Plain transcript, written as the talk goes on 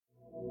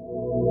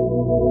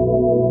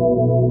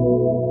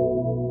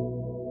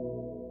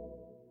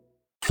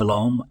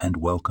Shalom and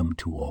welcome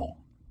to all.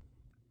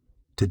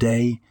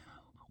 Today,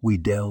 we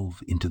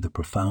delve into the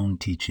profound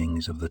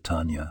teachings of the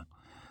Tanya,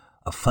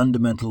 a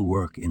fundamental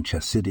work in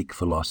Chassidic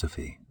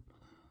philosophy.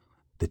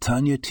 The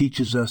Tanya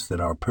teaches us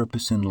that our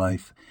purpose in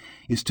life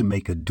is to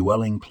make a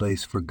dwelling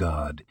place for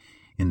God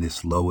in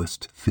this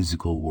lowest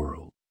physical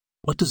world.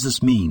 What does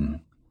this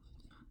mean?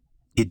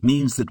 It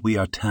means that we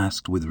are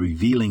tasked with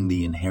revealing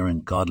the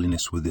inherent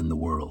godliness within the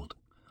world.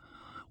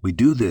 We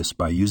do this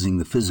by using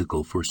the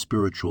physical for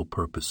spiritual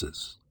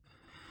purposes.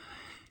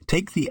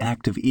 Take the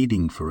act of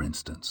eating, for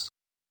instance.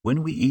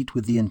 When we eat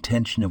with the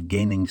intention of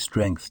gaining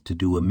strength to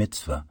do a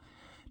mitzvah,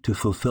 to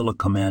fulfill a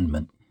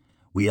commandment,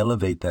 we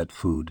elevate that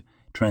food,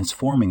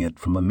 transforming it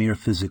from a mere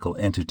physical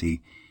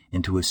entity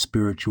into a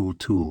spiritual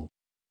tool.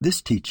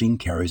 This teaching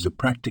carries a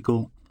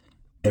practical,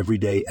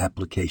 everyday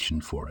application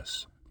for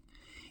us.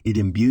 It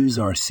imbues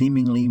our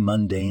seemingly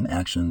mundane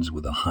actions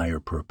with a higher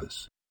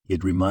purpose.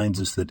 It reminds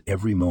us that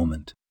every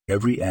moment,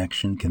 every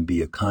action can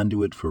be a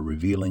conduit for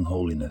revealing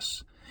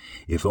holiness,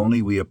 if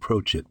only we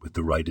approach it with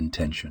the right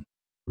intention.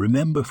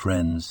 Remember,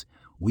 friends,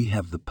 we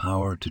have the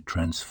power to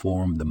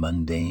transform the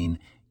mundane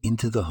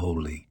into the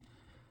holy,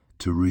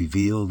 to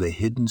reveal the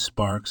hidden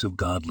sparks of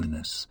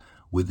godliness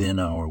within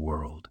our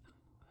world.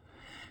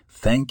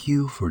 Thank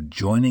you for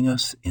joining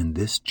us in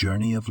this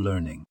journey of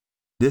learning.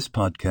 This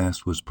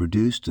podcast was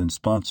produced and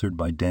sponsored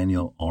by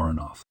Daniel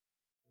Aronoff.